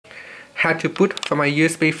how to boot from a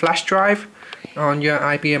USB flash drive on your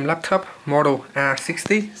IBM laptop model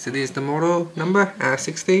R60. So this is the model number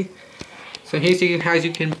R60. So here's how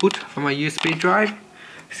you can boot from a USB drive.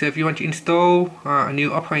 So if you want to install a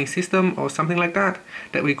new operating system or something like that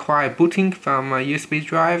require booting from a USB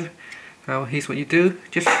drive, here's what you do.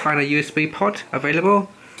 Just find a USB port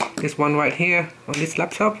available. There's one right here on this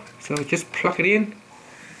laptop. So just plug it in.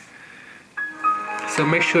 So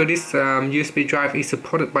make sure this USB drive is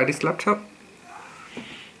supported by this laptop.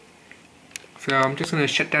 So I'm just going to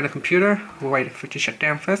shut down the computer. We'll wait for it to shut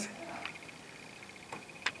down first.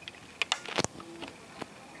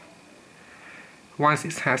 Once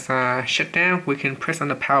it has shut down, we can press on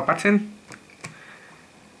the power button.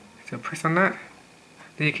 So press on that.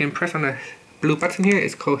 Then you can press on the blue button here.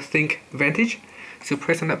 It's called ThinkPad. So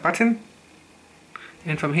press on that button.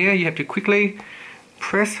 And from here you have to quickly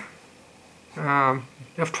press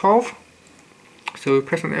F12. So we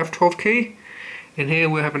press on the F12 key. And here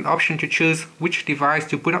we have an option to choose which device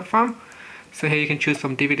to boot up from. So here you can choose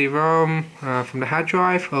from DVD-ROM, from the hard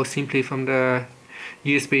drive, or simply from the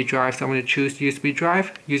USB drive. So I'm going to choose USB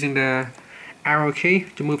drive using the arrow key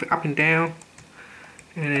to move it up and down.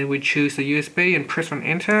 And then we choose the USB and press on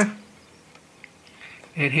enter.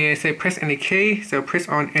 And here say press any key. So press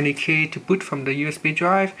on any key to boot from the USB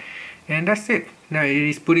drive. And that's it. Now it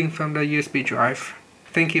is booting from the USB drive.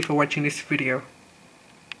 Thank you for watching this video.